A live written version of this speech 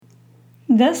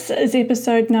This is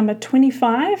episode number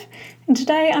 25, and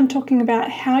today I'm talking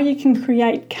about how you can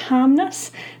create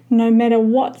calmness no matter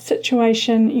what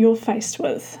situation you're faced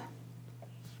with.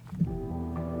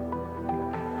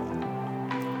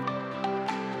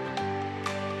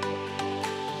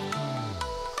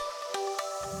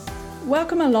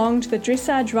 Welcome along to the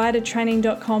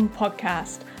DressageRiderTraining.com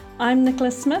podcast. I'm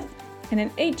Nicola Smith, and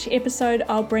in each episode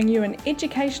I'll bring you an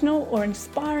educational or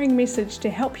inspiring message to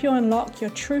help you unlock your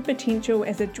true potential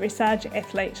as a dressage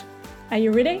athlete. Are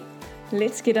you ready?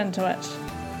 Let's get into it.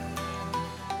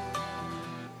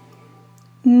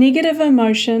 Negative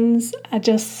emotions are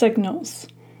just signals.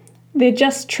 They're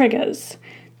just triggers.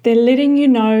 They're letting you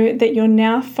know that you're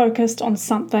now focused on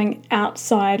something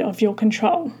outside of your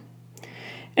control.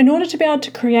 In order to be able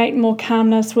to create more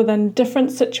calmness within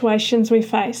different situations we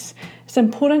face, it's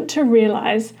important to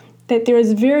realise that there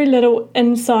is very little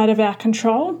inside of our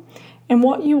control, and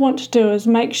what you want to do is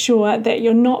make sure that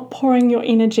you're not pouring your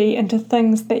energy into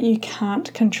things that you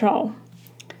can't control.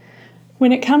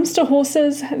 When it comes to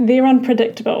horses, they're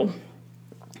unpredictable.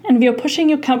 And if you're pushing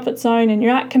your comfort zone and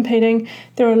you're out competing,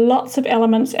 there are lots of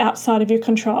elements outside of your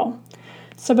control.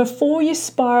 So before you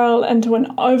spiral into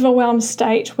an overwhelmed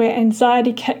state where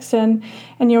anxiety kicks in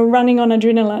and you're running on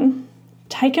adrenaline,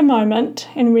 take a moment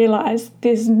and realise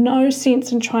there's no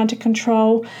sense in trying to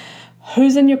control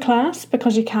who's in your class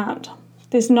because you can't.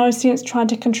 There's no sense trying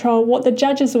to control what the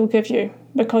judges will give you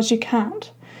because you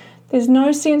can't. There's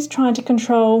no sense trying to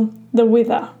control the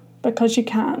weather because you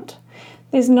can't.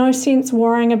 There's no sense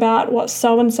worrying about what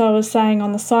so-and-so is saying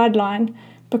on the sideline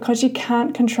because you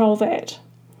can't control that.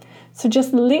 So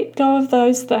just let go of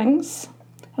those things,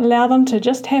 allow them to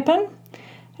just happen,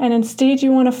 and instead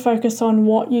you want to focus on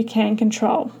what you can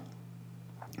control.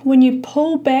 When you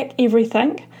pull back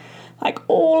everything, like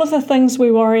all of the things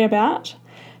we worry about,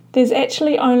 there's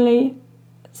actually only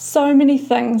so many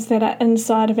things that are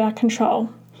inside of our control,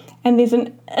 and there's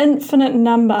an infinite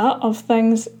number of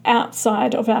things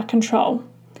outside of our control.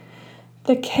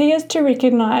 The key is to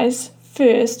recognise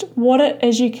first what it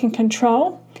is you can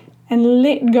control and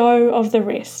let go of the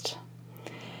rest.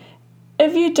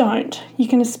 If you don't, you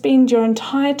can spend your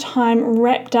entire time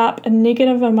wrapped up in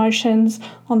negative emotions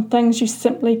on things you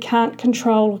simply can't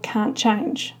control or can't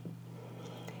change.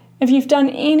 If you've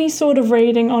done any sort of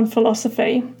reading on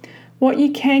philosophy, what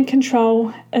you can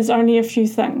control is only a few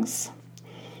things.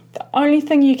 The only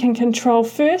thing you can control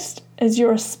first is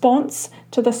your response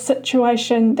to the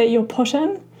situation that you're put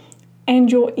in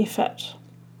and your effort.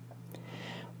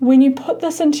 When you put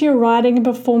this into your riding and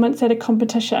performance at a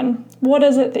competition, what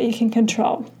is it that you can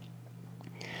control?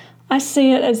 I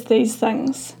see it as these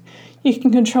things. You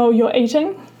can control your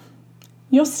eating,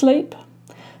 your sleep,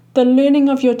 the learning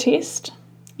of your test,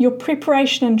 your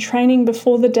preparation and training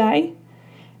before the day,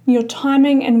 your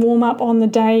timing and warm-up on the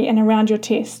day and around your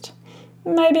test.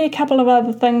 Maybe a couple of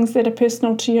other things that are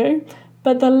personal to you,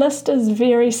 but the list is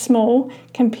very small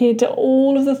compared to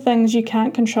all of the things you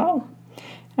can't control.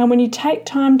 And when you take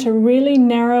time to really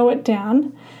narrow it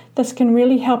down, this can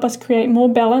really help us create more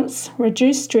balance,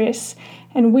 reduce stress,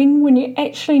 and when you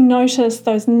actually notice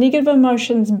those negative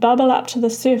emotions bubble up to the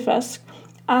surface,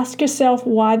 ask yourself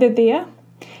why they're there,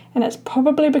 and it's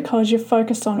probably because you're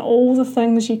focused on all the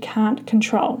things you can't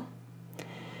control.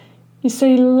 You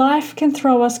see, life can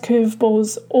throw us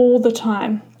curveballs all the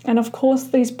time, and of course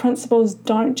these principles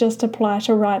don't just apply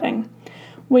to riding.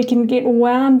 We can get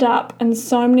wound up in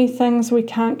so many things we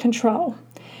can't control.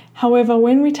 However,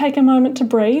 when we take a moment to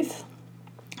breathe,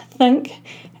 think,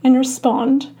 and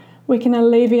respond, we can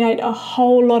alleviate a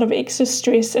whole lot of extra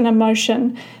stress and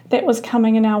emotion that was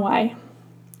coming in our way.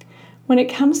 When it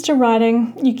comes to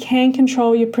riding, you can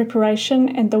control your preparation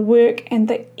and the work and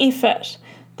the effort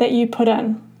that you put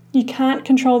in. You can't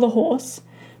control the horse,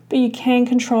 but you can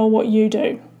control what you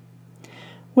do.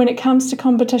 When it comes to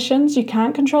competitions, you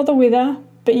can't control the weather,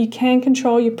 but you can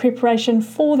control your preparation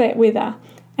for that weather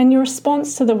and your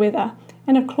response to the weather,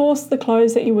 and of course the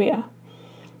clothes that you wear.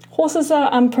 Horses are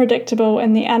unpredictable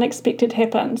and the unexpected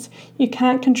happens. You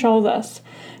can't control this,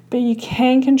 but you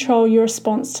can control your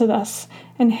response to this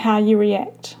and how you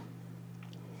react.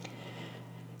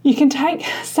 You can take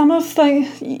some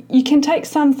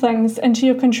things into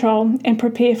your control and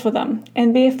prepare for them,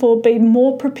 and therefore be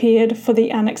more prepared for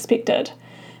the unexpected,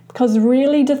 because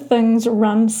really the things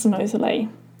run smoothly.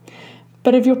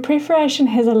 But if your preparation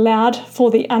has allowed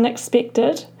for the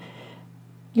unexpected,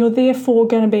 you're therefore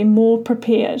going to be more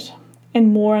prepared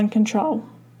and more in control.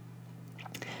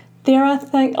 There are,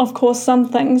 of course, some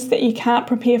things that you can't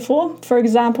prepare for. For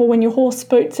example, when your horse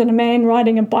spoots at a man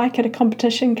riding a bike at a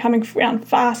competition coming around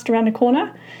fast around a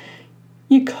corner,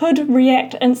 You could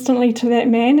react instantly to that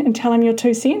man and tell him your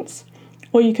 2 cents,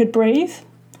 or you could breathe,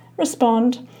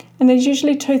 respond, and there's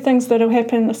usually 2 things that will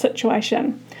happen in the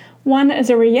situation. One is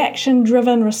a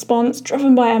reaction-driven response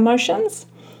driven by emotions,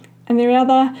 and the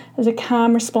other is a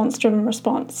calm response-driven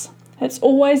response. It's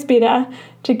always better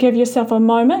to give yourself a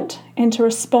moment and to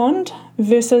respond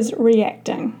versus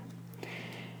reacting.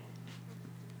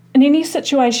 In any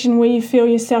situation where you feel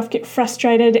yourself get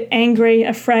frustrated, angry,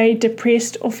 afraid,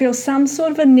 depressed, or feel some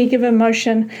sort of a negative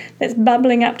emotion that's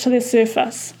bubbling up to the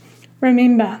surface,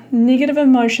 remember, negative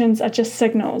emotions are just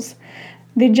signals.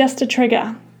 They're just a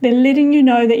trigger. They're letting you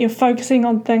know that you're focusing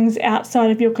on things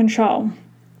outside of your control.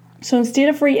 So instead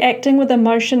of reacting with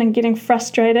emotion and getting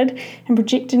frustrated and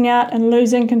projecting out and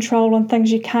losing control on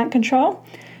things you can't control,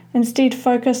 instead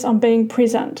focus on being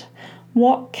present.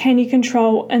 What can you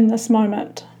control in this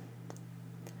moment?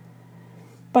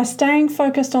 By staying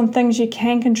focused on things you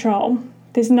can control,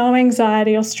 there's no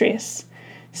anxiety or stress.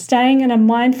 Staying in a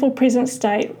mindful present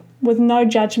state with no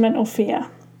judgment or fear.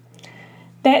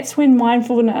 That's when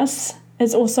mindfulness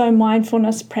is also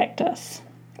mindfulness practice.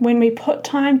 When we put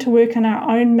time to work on our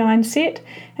own mindset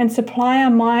and supply our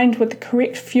mind with the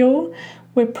correct fuel,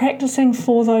 we're practicing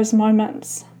for those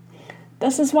moments.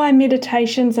 This is why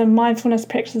meditations and mindfulness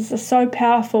practices are so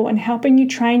powerful in helping you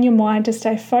train your mind to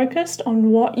stay focused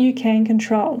on what you can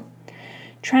control.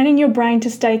 Training your brain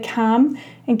to stay calm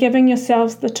and giving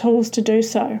yourselves the tools to do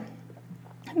so.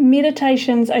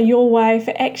 Meditations are your way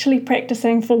for actually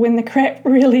practicing for when the crap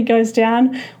really goes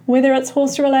down, whether it's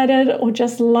horse-related or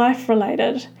just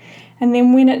life-related. And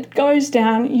then when it goes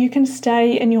down, you can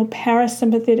stay in your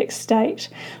parasympathetic state,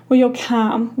 where you're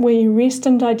calm, where you rest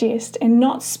and digest, and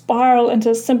not spiral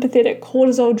into a sympathetic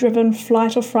cortisol-driven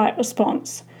flight or fright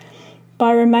response.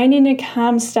 By remaining in a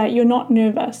calm state, you're not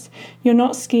nervous, you're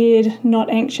not scared,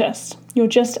 not anxious. You're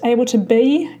just able to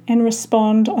be and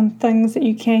respond on things that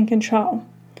you can control.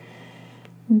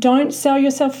 Don't sell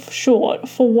yourself short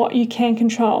for what you can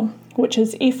control, which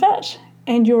is effort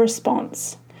and your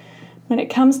response. When it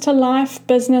comes to life,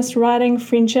 business, writing,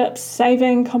 friendships,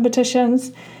 saving,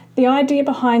 competitions, the idea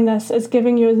behind this is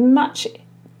giving you as much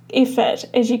effort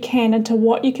as you can into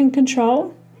what you can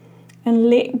control and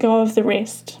let go of the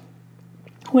rest.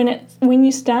 When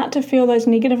you start to feel those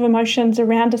negative emotions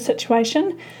around a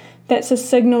situation, that's a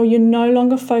signal you're no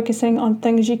longer focusing on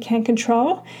things you can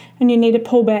control and you need to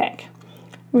pull back.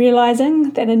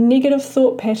 Realizing that a negative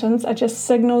thought patterns are just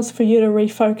signals for you to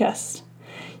refocus.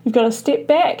 You've got to step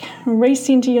back,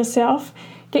 recenter yourself,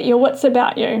 get your wits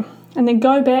about you, and then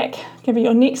go back, give it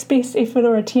your next best effort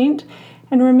or attempt,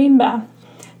 and remember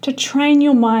to train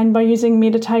your mind by using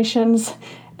meditations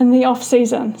in the off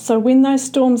season. So when those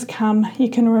storms come, you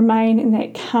can remain in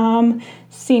that calm,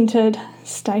 centered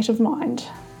state of mind.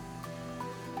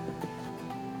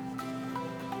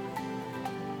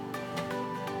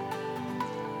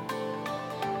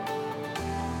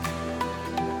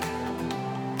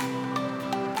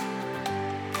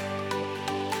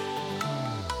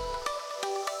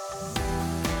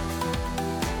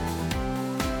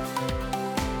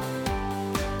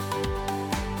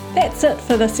 That's it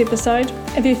for this episode.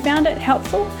 If you found it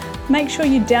helpful, make sure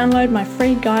you download my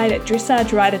free guide at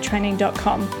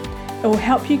dressageridertraining.com. It will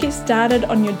help you get started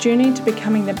on your journey to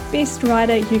becoming the best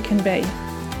rider you can be.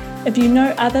 If you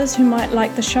know others who might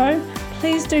like the show,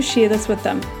 please do share this with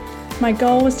them. My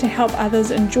goal is to help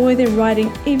others enjoy their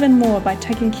riding even more by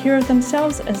taking care of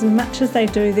themselves as much as they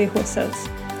do their horses.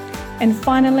 And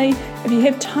finally, if you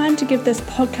have time to give this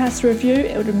podcast a review,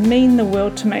 it would mean the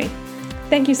world to me.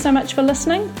 Thank you so much for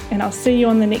listening, and I'll see you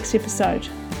on the next episode.